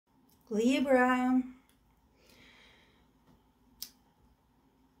Libra.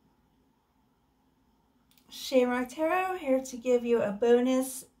 Shamrock Tarot here to give you a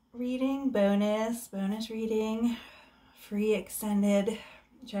bonus reading, bonus reading, free extended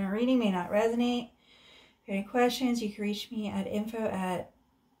general reading. May not resonate. If you have any questions, you can reach me at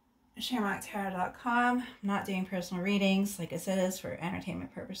info@shamrocktarot.com. I'm not doing personal readings. Like I said, it's for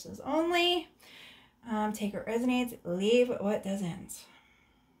entertainment purposes only. Take what resonates, leave what doesn't.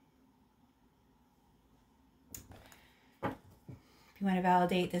 If you want to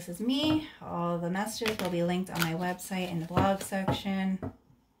validate this is me, all the messages will be linked on my website in the blog section,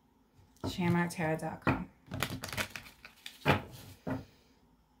 shamrocktarot.com.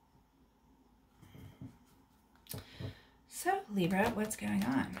 So, Libra, what's going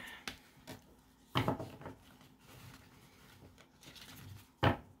on?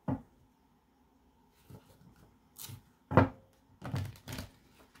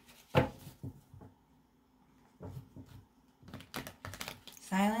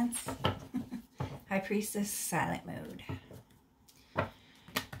 Silence. High Priestess, silent mode. Yep.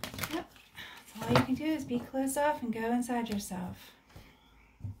 That's all you can do is be closed off and go inside yourself.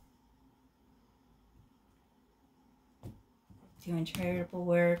 Doing charitable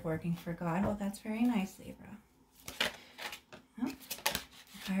work, working for God. Well, that's very nice, Libra. Well,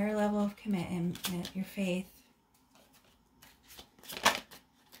 higher level of commitment, your faith.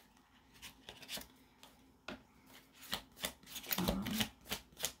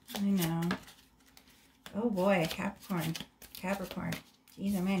 I know. Oh boy, Capricorn. Capricorn.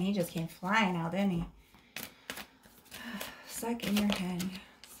 Jeez, oh man, he just came flying out, didn't he? Stuck in your head.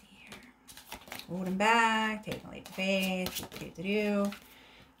 Let's see here. Holding back, taking a leap of faith.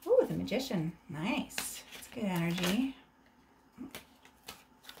 Ooh, the Magician. Nice. That's good energy.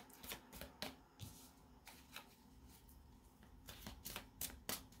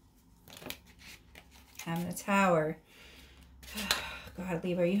 Having a Tower. God,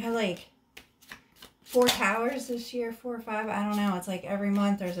 Libra, you had like 4 towers this year, 4 or 5. I don't know. It's like every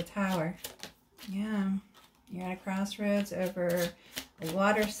month there's a tower. Yeah. You're at a crossroads over a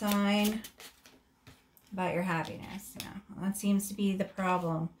water sign about your happiness. Yeah. Well, that seems to be the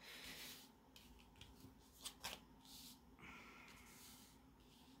problem.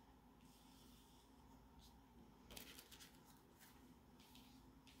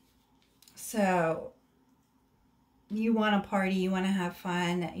 So, you want to party, you want to have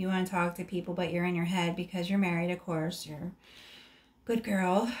fun, you want to talk to people, but you're in your head because you're married, of course. You're a good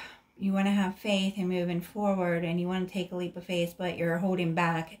girl. You want to have faith and moving forward, and you want to take a leap of faith, but you're holding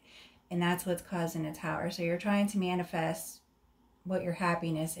back, and that's what's causing a Tower. So you're trying to manifest what your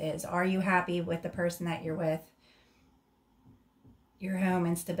happiness is. Are you happy with the person that you're with? Your home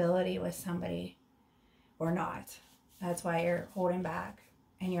and stability with somebody or not? That's why you're holding back,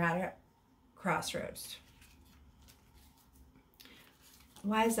 and you're at a crossroads.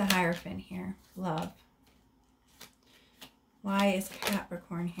 Why is the Hierophant here? Love. Why is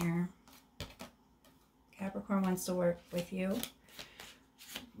Capricorn here? Capricorn wants to work with you.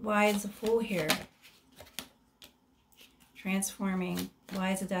 Why is the Fool here? Transforming.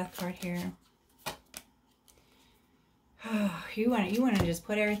 Why is the Death card here? Oh, you want to just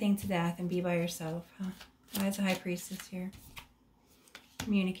put everything to death and be by yourself, huh? Why is the High Priestess here?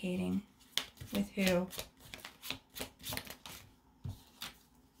 Communicating. With who?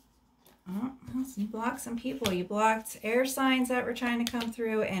 Oh, you blocked some people. You blocked air signs that were trying to come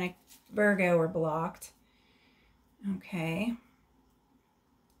through, and a Virgo were blocked. Okay.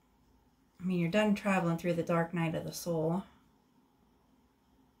 I mean, you're done traveling through the dark night of the soul.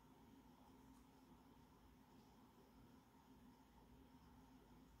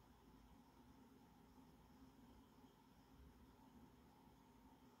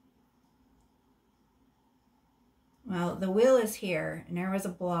 Well, the Wheel is here, and there was a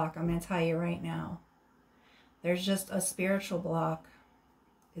block. I'm going to tell you right now. There's just a spiritual block.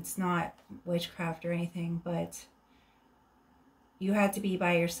 It's not witchcraft or anything, but you have to be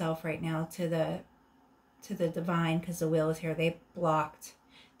by yourself right now to the divine, because the Wheel is here. They blocked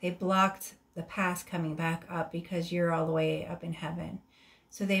the past coming back up because you're all the way up in heaven.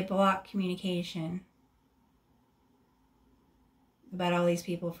 So they block communication about all these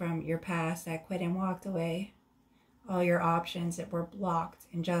people from your past that quit and walked away. All your options that were blocked,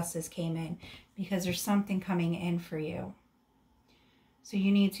 and justice came in because there's something coming in for you. So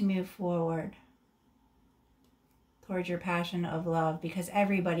you need to move forward towards your passion of love, because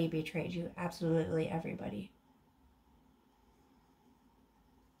everybody betrayed you. Absolutely everybody.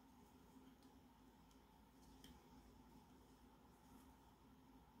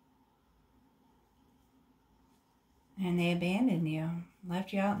 And they abandoned you.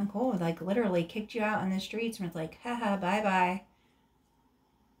 left you out in the cold, like literally kicked you out in the streets and was like, haha, bye-bye.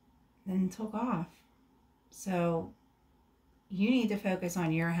 Then took off. So you need to focus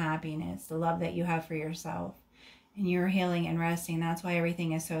on your happiness, the love that you have for yourself, and your healing and resting. That's why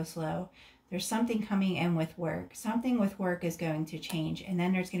everything is so slow. There's something coming in with work. Something with work is going to change, and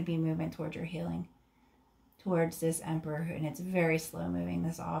then there's going to be movement towards your healing, towards this Emperor, and it's very slow moving,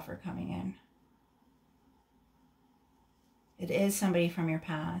 this offer coming in. It is somebody from your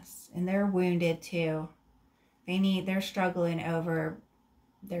past, and they're wounded too. They're struggling over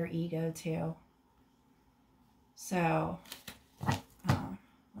their ego too. So,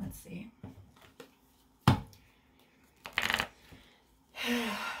 let's see.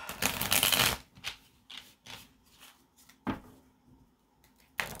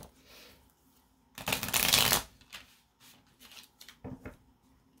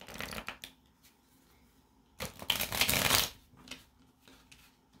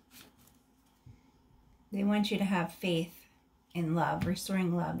 They want you to have faith in love,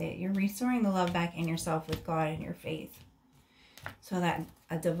 restoring love. You're restoring the love back in yourself with God and your faith, so that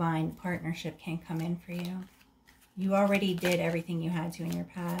a divine partnership can come in for you. You already did everything you had to in your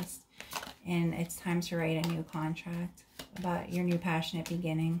past, and it's time to write a new contract about your new passionate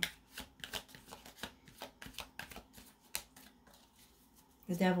beginning.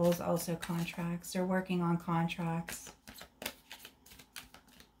 The devil is also contracts. They're working on contracts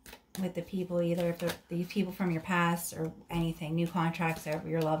with the people, either if they're these people from your past or anything. New contracts over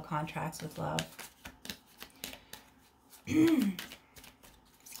your love contracts with love.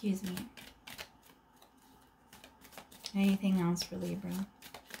 Excuse me. Anything else for Libra?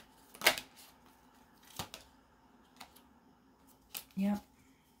 Yep.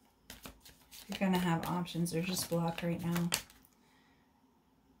 You're going to have options. They're just blocked right now.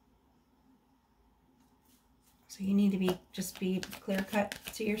 So you need to just be clear cut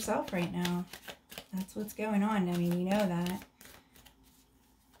to yourself right now. That's what's going on. I mean, you know that.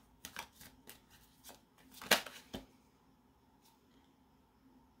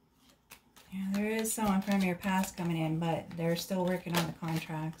 Yeah, there is someone from your past coming in, but they're still working on the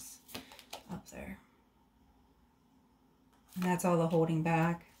contracts up there. And that's all the holding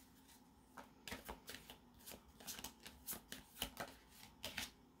back.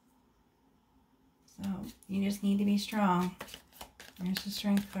 So you just need to be strong. There's the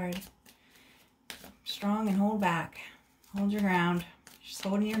Strength card. Strong and hold back. Hold your ground. Just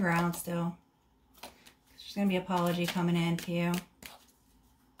holding your ground still. There's going to be an apology coming in to you.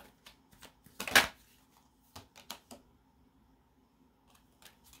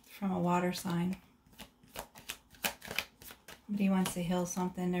 From a water sign. Somebody wants to heal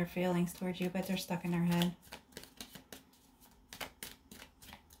something, their feelings towards you, but they're stuck in their head.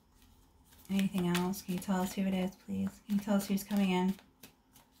 Anything else? Can you tell us who it is, please? Can you tell us who's coming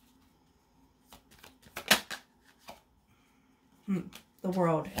in? The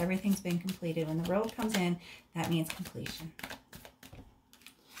world. Everything's been completed. When the world comes in, that means completion.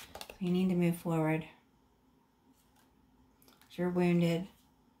 So you need to move forward. You're wounded.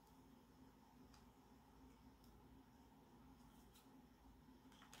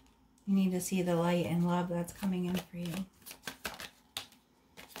 You need to see the light and love that's coming in for you.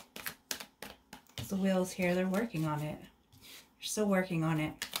 The wheels here, they're working on it. They're still working on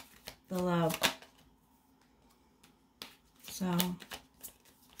it. The love. So,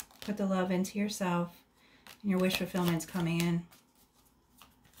 put the love into yourself. And your wish fulfillment's coming in.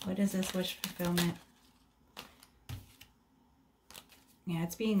 What is this wish fulfillment? Yeah,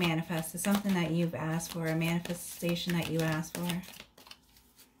 it's being manifested. Something that you've asked for. A manifestation that you asked for. Can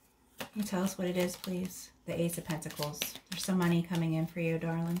you tell us what it is, please? The Ace of Pentacles. There's some money coming in for you,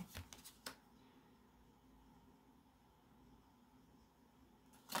 darling.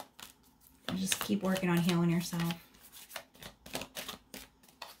 And just keep working on healing yourself.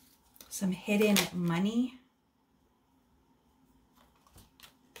 Some hidden money.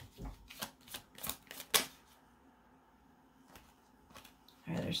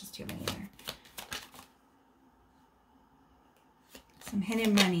 Alright, there's just too many there. Some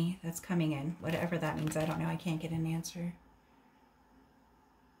hidden money that's coming in. Whatever that means, I don't know. I can't get an answer.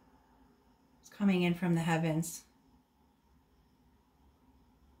 It's coming in from the heavens.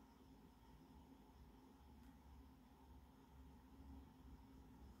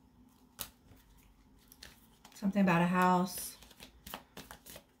 Something about a house.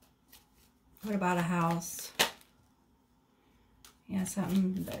 What about a house? Yeah,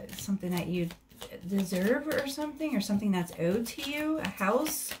 something that you deserve or something that's owed to you. A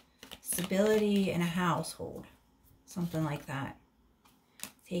house, stability, and a household. Something like that.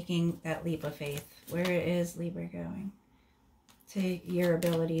 Taking that leap of faith. Where is Libra going? to your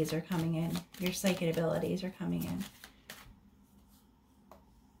abilities are coming in. Your psychic abilities are coming in.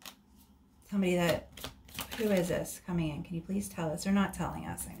 Somebody that, who is this coming in? Can you please tell us? They're not telling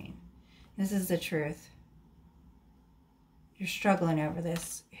us, I mean. This is the truth. You're struggling over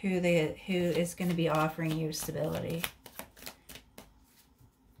this. Who is going to be offering you stability?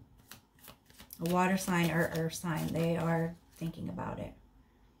 A water sign or earth sign. They are thinking about it.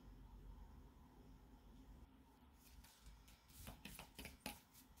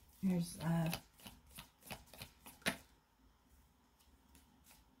 Here's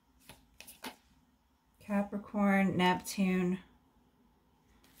Capricorn, Neptune.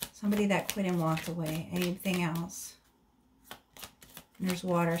 Somebody that quit and walked away. Anything else? And there's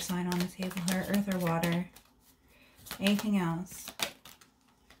water sign on the table here. Earth or water. Anything else?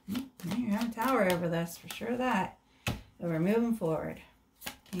 You have a tower over this, for sure that. But we're moving forward.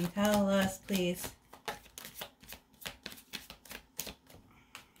 Can you tell us, please?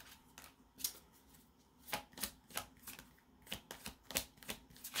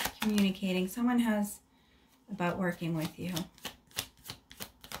 Communicating. Someone has about working with you.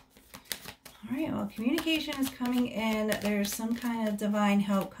 All right, well, communication is coming in. There's some kind of divine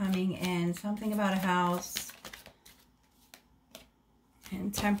help coming in. Something about a house.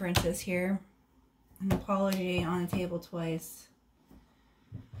 And temperance is here. An apology on the table twice.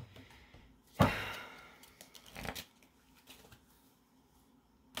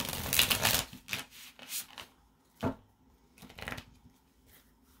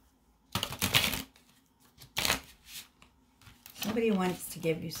 Somebody wants to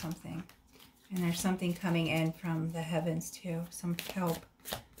give you something. And there's something coming in from the heavens too. Some help.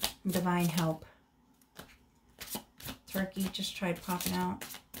 Divine help. Turkey just tried popping out.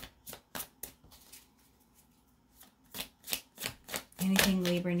 Anything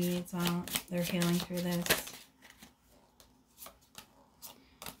Libra needs out. They're healing through this.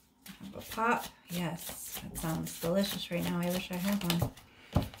 Have a pop. Yes. That sounds delicious right now. I wish I had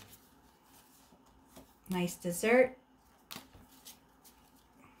one. Nice dessert.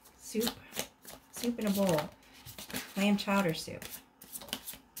 Soup. Soup in a bowl. Clam chowder soup.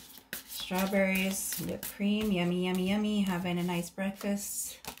 Strawberries, whipped cream, yummy, yummy, yummy. Having a nice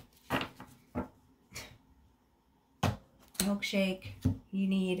breakfast. Milkshake. You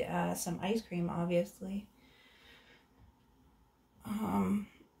need some ice cream, obviously. Oh,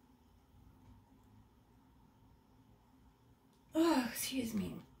 excuse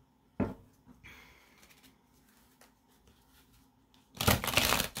me.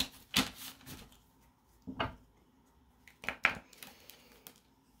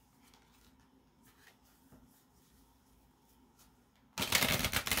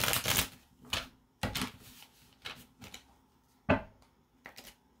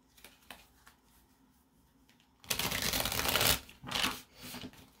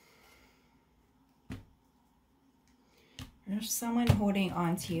 There's someone holding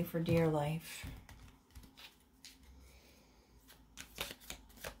on to you for dear life.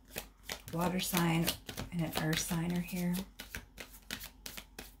 Water sign and an earth sign are here.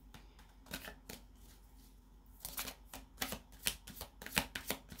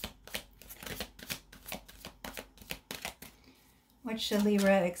 What should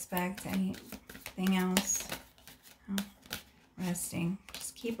Libra expect? Anything else? Oh, resting.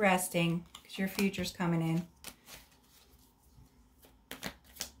 Just keep resting because your future's coming in.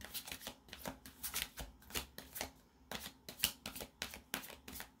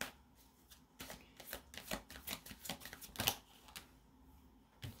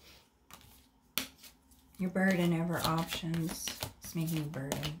 Your burden over options is making you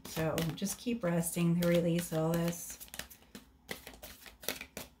burden. So just keep resting to release all this.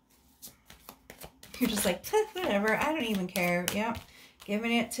 You're just like, whatever, I don't even care. Yep.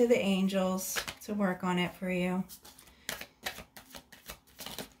 Giving it to the angels to work on it for you.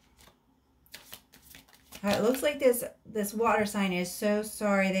 It looks like this water sign is so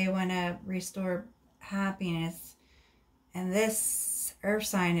sorry. They want to restore happiness. And this earth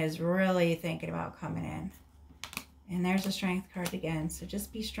sign is really thinking about coming in. And there's a strength card again. So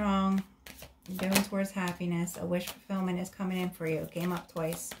just be strong. You're going towards happiness. A wish fulfillment is coming in for you. Came up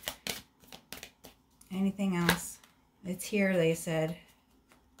twice. Anything else? It's here, they said.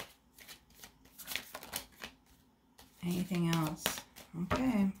 Anything else?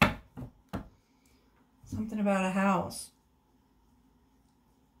 Okay. Something about a house.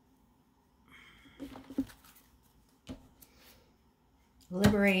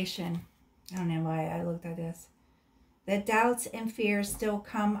 Liberation. I don't know why I looked at this. The doubts and fears still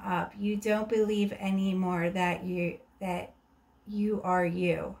come up. You don't believe anymore that you are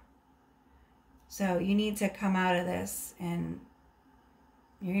you. So you need to come out of this and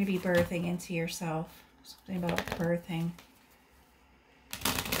You're going to be birthing into yourself. Something about birthing.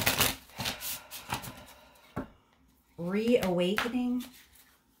 Reawakening.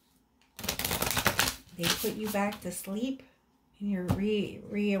 They put you back to sleep and you're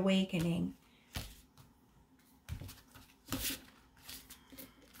reawakening.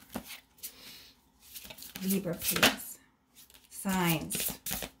 Libra, please. Signs.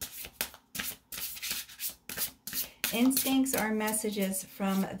 Instincts are messages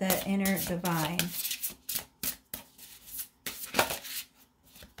from the inner divine.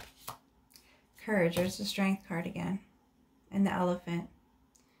 Courage. There's the Strength card again. And the Elephant.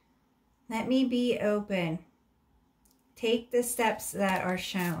 Let me be open. Take the steps that are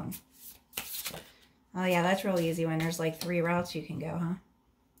shown. Oh yeah, that's real easy when there's like 3 routes you can go, huh?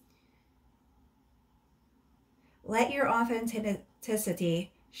 Let your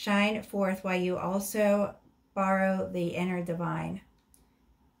authenticity shine forth while you also borrow the inner divine.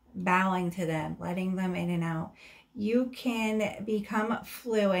 Bowing to them, letting them in and out. You can become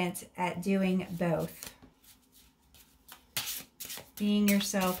fluent at doing both. Being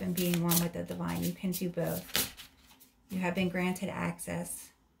yourself and being one with the divine. You can do both. You have been granted access.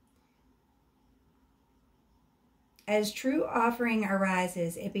 As true offering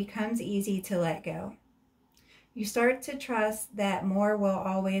arises, it becomes easy to let go. You start to trust that more will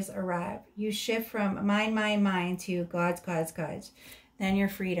always arrive. You shift from mine, mine, mine to God's, God's, God's. Then your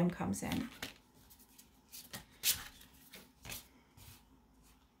freedom comes in.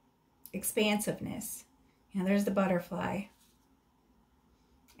 Expansiveness. You know, there's the butterfly.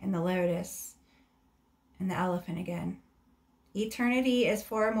 And the lotus. And the elephant again. Eternity is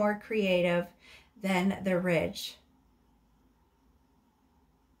far more creative than the ridge.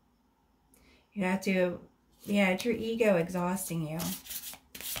 You have to... Yeah, it's your ego exhausting you.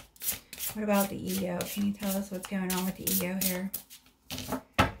 What about the ego? Can you tell us what's going on with the ego here?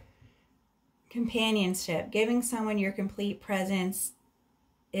 Companionship. Giving someone your complete presence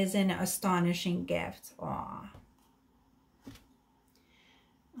is an astonishing gift. Aw.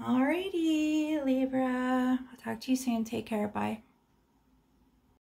 Alrighty, Libra. I'll talk to you soon. Take care. Bye.